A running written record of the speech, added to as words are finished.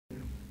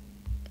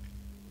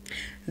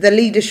The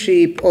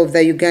leadership of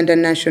the Uganda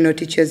National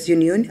Teachers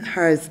Union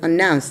has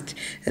announced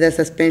the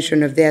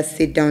suspension of their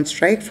sit-down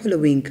strike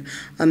following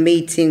a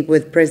meeting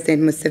with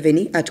President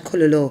Museveni at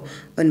Kololo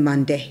on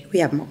Monday. We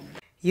have more.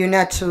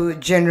 UNATU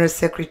General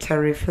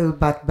Secretary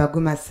Philbert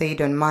Baguma said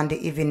on Monday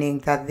evening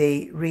that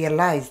they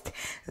realized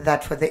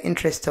that for the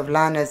interest of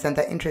learners and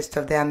the interest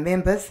of their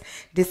members,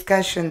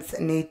 discussions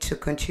need to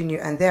continue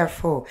and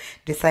therefore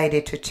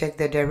decided to take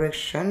the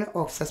direction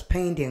of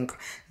suspending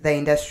the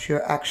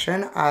industrial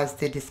action as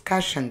the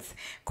discussions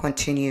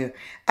continue.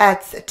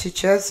 Arts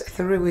teachers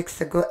 3 weeks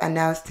ago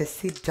announced a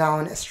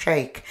sit-down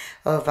strike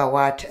over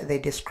what they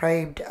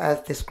described as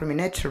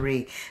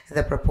discriminatory,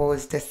 the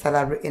proposed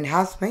salary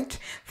enhancement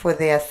for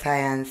their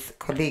science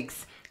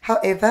colleagues.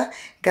 However,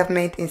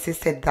 government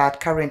insisted that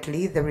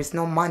currently there is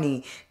no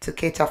money to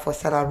cater for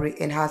salary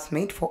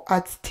enhancement for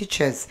arts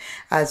teachers,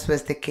 as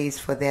was the case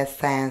for their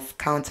science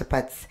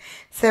counterparts.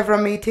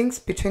 Several meetings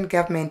between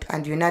government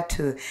and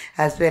UNATU,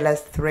 as well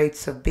as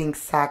threats of being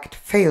sacked,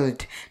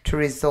 failed to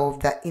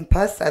resolve the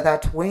impasse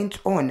that went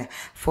on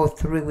for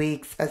 3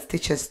 weeks as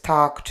teachers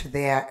stuck to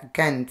their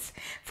guns.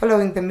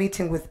 Following the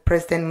meeting with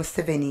President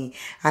Museveni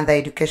and the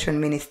Education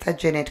Minister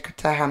Janet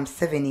Kataha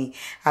Museveni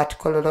at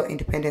Kololo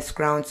Independence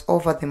Grounds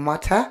over the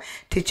matter,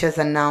 teachers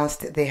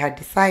announced they had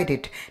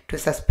decided to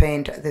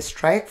suspend the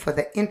strike for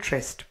the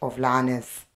interest of learners.